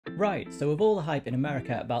Right, so with all the hype in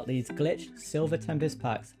America about these glitched Silver Tempest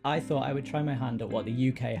packs, I thought I would try my hand at what the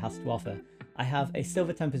UK has to offer. I have a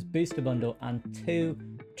Silver Tempest booster bundle and 2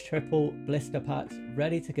 triple blister packs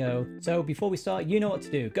ready to go. So before we start, you know what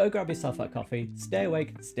to do. Go grab yourself that coffee, stay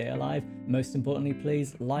awake, stay alive. Most importantly,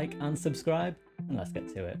 please like and subscribe, and let's get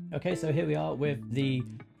to it. Okay, so here we are with the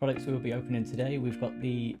products we will be opening today. We've got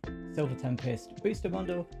the Silver Tempest booster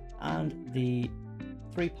bundle and the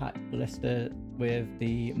 3-pack blister with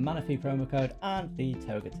the Manaphy promo code and the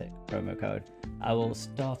Togetic promo code. I will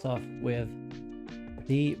start off with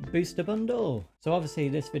the booster bundle. So obviously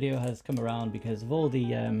this video has come around because of all the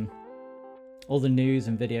news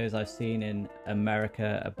and videos I've seen in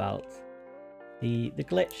America about the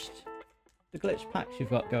glitched packs you've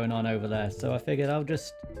got going on over there. So I figured I'll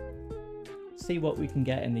just see what we can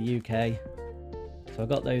get in the UK. So I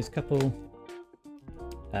got those couple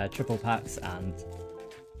triple packs, and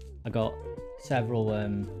I got several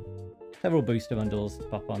booster bundles to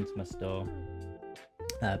pop onto my store.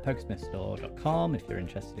 apokesmithstore.com if you're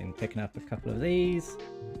interested in picking up a couple of these.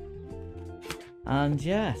 And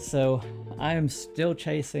yeah, so I am still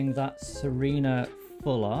chasing that Serena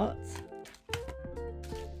full art,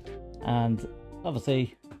 and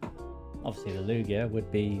obviously the Lugia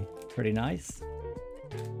would be pretty nice,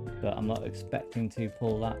 but I'm not expecting to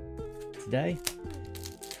pull that today.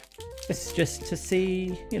 This is just to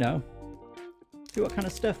see, you know, see what kind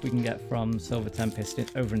of stuff we can get from Silver Tempest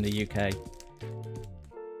over in the UK.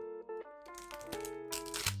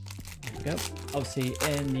 There we go. Obviously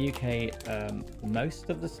in the UK, most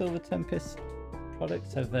of the Silver Tempest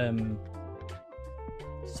products have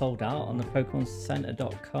sold out on the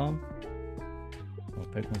PokemonCenter.com or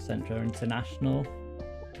Pokemon Center International.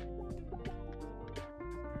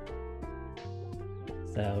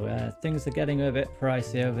 So things are getting a bit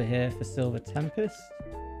pricey over here for Silver Tempest.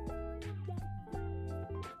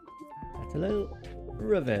 Got a little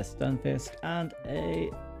reverse Stunfisk and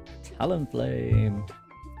a Talonflame.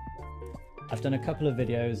 I've done a couple of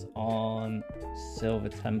videos on Silver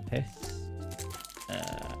Tempest.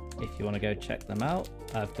 If you want to go check them out,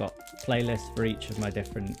 I've got playlists for each of my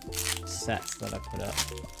different sets that I put up.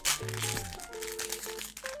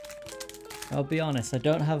 I'll be honest, I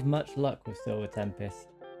don't have much luck with Silver Tempest.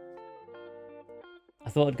 I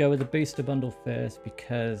thought I'd go with the booster bundle first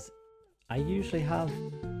because I usually have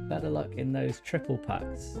better luck in those triple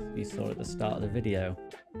packs you saw at the start of the video.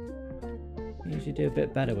 I usually do a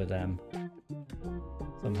bit better with them.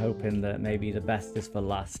 So I'm hoping that maybe the best is for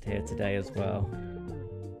last here today as well.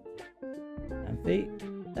 And feet,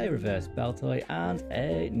 a reverse Beltoy and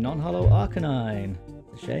a non-holo Arcanine.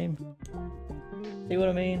 It's a shame. See what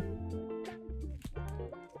I mean?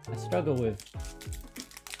 I struggle with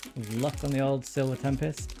luck on the old Silver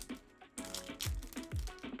Tempest.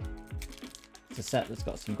 It's a set that's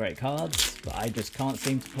got some great cards, but I just can't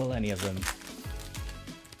seem to pull any of them.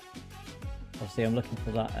 Obviously I'm looking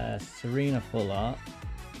for that Serena full art.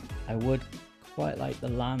 I would quite like the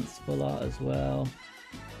Lance full art as well.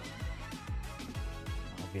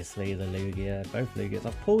 Obviously the Lugia, both Lugias.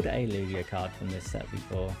 I've pulled a Lugia card from this set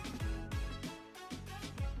before,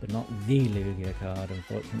 but not the Lugia card,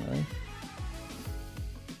 unfortunately.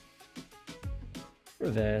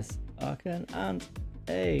 Reverse Arcan and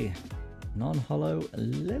a non-holo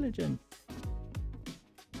Lilligant.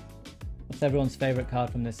 What's everyone's favourite card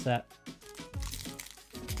from this set?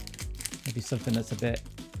 Maybe something that's a bit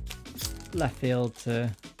left field to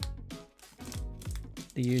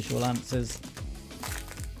the usual answers.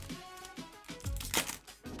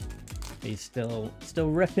 Are you still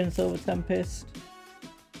ripping Silver Tempest?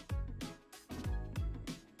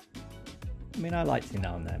 I mean, I like to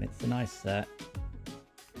now and then. It's a nice set.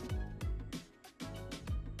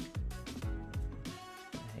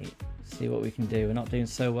 Okay, see what we can do. We're not doing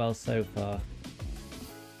so well so far.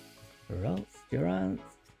 Ralts, Durant,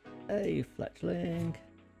 a Fletchling,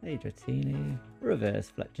 a Dratini,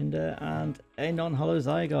 reverse Fletchinder, and a non-holo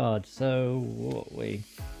Zygarde. So what are we?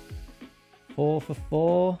 4 for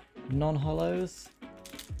 4 non-holos.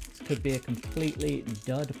 This could be a completely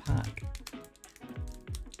dud pack.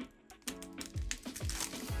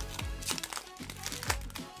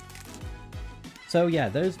 So yeah,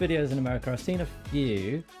 those videos in America, I've seen a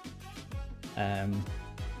few.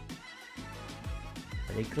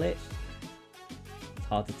 Pretty glitched. It's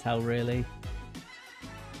hard to tell really.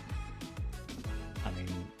 I mean,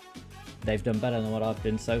 they've done better than what I've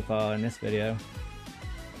done so far in this video.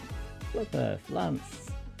 Flipper,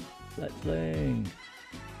 Lance, Fletchling,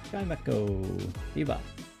 Chimecho, Diva,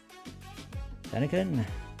 Fennekin,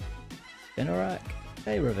 Spinarak,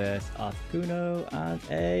 a reverse Articuno, and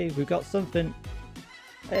we've got something.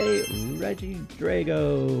 a Reggie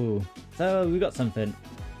Drago. So we got something.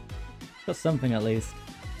 Got something at least.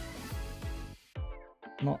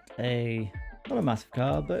 Not a massive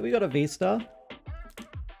card, but we got a V-Star.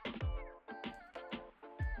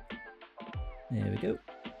 There we go.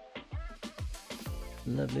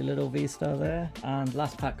 Lovely little V-Star there. And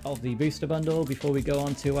last pack of the booster bundle before we go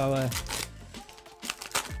on to our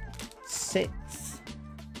 6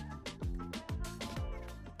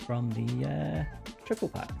 from the triple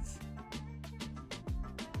packs.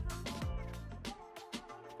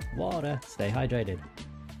 Water, stay hydrated.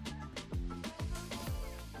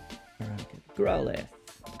 Growlithe,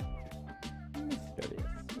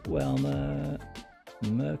 Welmer,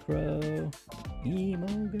 Murkrow,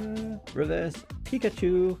 Emolga, Reverse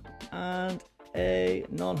Pikachu, and a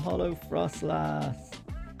non-holo Frostlass.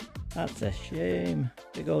 That's a shame,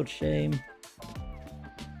 big old shame.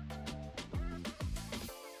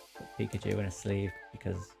 Put Pikachu in a sleeve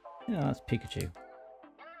because, you know, that's Pikachu.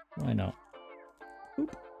 Why not?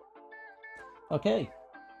 Oop. Okay.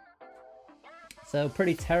 So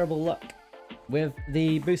pretty terrible luck with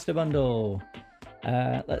the booster bundle.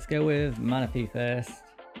 Let's go with Manaphy first.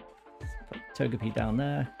 Let's put Togepi down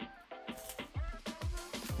there.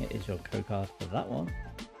 It is your code card for that one.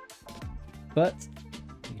 But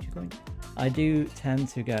I do tend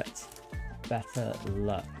to get better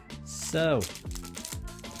luck. So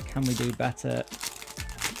can we do better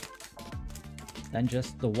than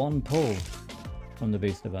just the one pull from the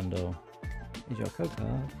booster bundle? Is your code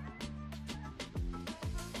card.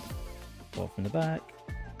 4 from the back.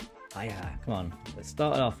 Fire, come on. Let's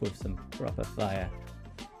start off with some proper fire.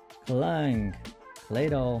 Clang,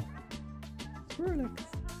 Claydol, Swirlix,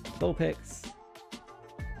 Vulpix,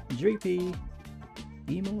 Dreepy,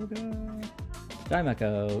 Emolga,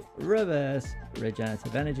 Dimako, Reverse,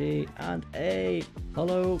 Regenerative Energy, and a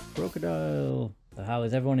Hollow Crocodile. So how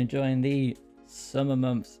is everyone enjoying the summer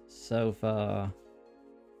months so far?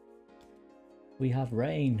 We have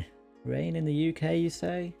rain. Rain in the UK, you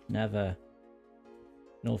say? Never.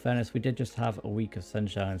 In all fairness, we did just have a week of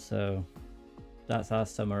sunshine, so that's our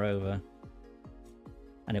summer over.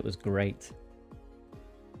 And it was great.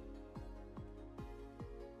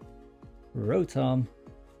 Rotom,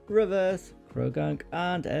 Reverse, Krogunk,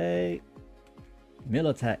 and a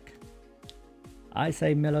Milotech. I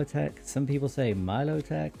say Milotech, some people say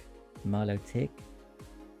Milotech, Milotic,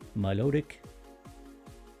 Milotic,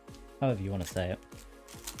 however you want to say it.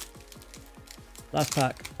 Last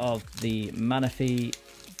pack of the Manaphy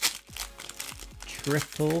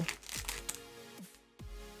Triple.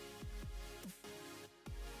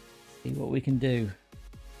 See what we can do.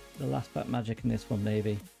 The last pack magic in this one,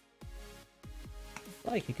 maybe.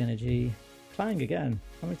 Psychic Energy. Clang again.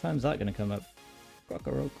 How many times is that going to come up?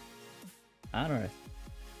 Crocoroke. Anorith.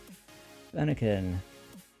 Fennekin.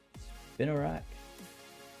 Spinarak.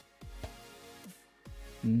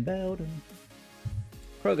 Beldum.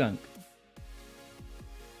 Krogunk.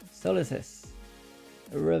 Solicus,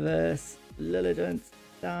 Reverse, Lilligant,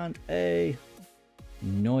 and a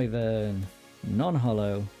Noivern,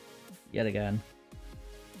 non-holo, yet again.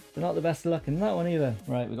 So not the best of luck in that one either.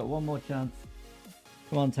 Right, we've got one more chance.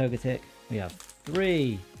 Come on, Togetic. We have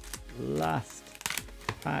 3 last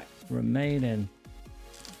packs remaining.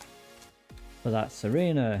 For that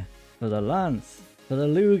Serena, for the Lance, for the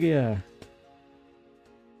Lugia,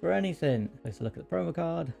 for anything. Let's look at the promo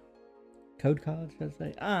card. Code card, should I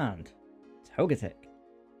say, and Togetic.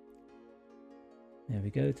 There we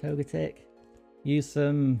go, Togetic. Use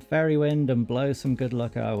some Fairy Wind and blow some good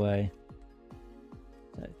luck our way.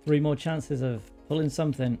 So 3 more chances of pulling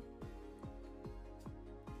something.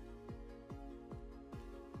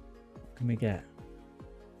 What can we get?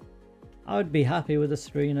 I would be happy with a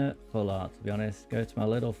Serena full art, to be honest. Go to my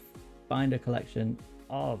little binder collection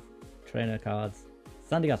of trainer cards.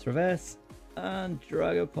 Sandygast Reverse. And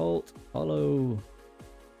Dragapult Hollow.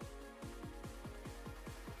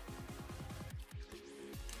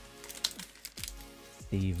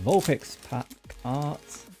 The Vulpix pack art.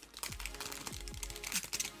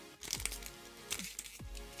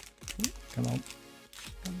 Come on.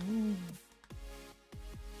 Come on.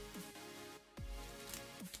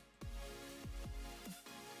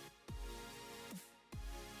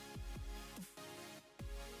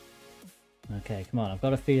 Okay, come on. I've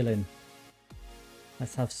got a feeling.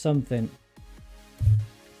 Let's have something.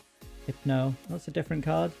 Hypno. That's a different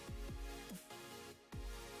card.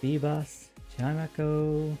 Feebas.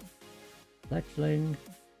 Chimako. Fletchling.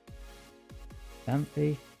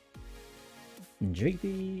 Stampy.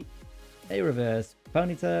 Dreepy. A Reverse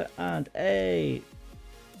Ponyta. And a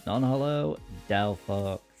non-holo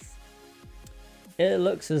Delphox. it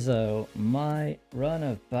looks as though my run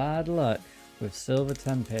of bad luck with Silver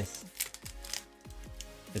Tempest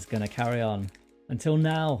is going to carry on. Until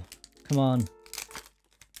now. Come on.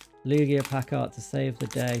 Lugia pack art to save the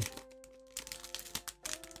day.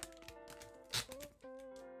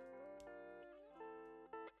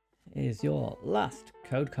 Is your last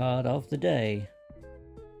code card of the day.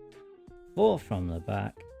 4 from the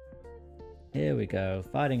back. Here we go.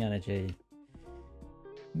 Fighting Energy.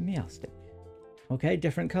 Meowstic. Okay,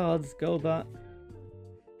 different cards. Golbat.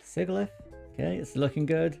 Sigilyph. Okay, it's looking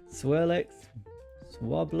good. Swirlix.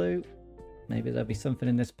 Swablu. Maybe there'll be something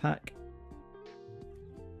in this pack.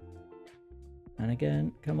 And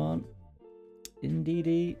again, come on.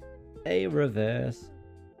 Indeedee. A reverse.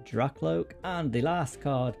 Dracloak. And the last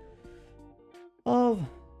card of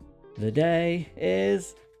the day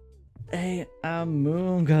is a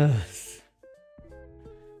Among Us.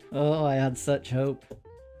 Oh, I had such hope.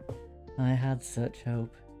 I had such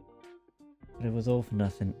hope. But it was all for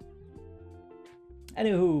nothing.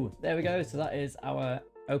 Anywho, there we go. So that is our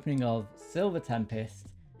opening of Silver Tempest,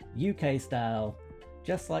 UK style.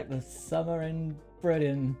 Just like the summer in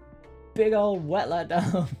Britain. Big old wet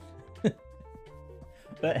letdown.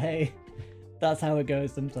 But hey, that's how it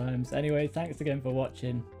goes sometimes. Anyway, thanks again for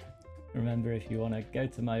watching. Remember, if you want to go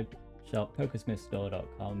to my shop,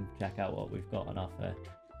 apokesmithstore.com, check out what we've got on offer.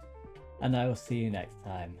 And I will see you next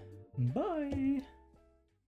time. Bye!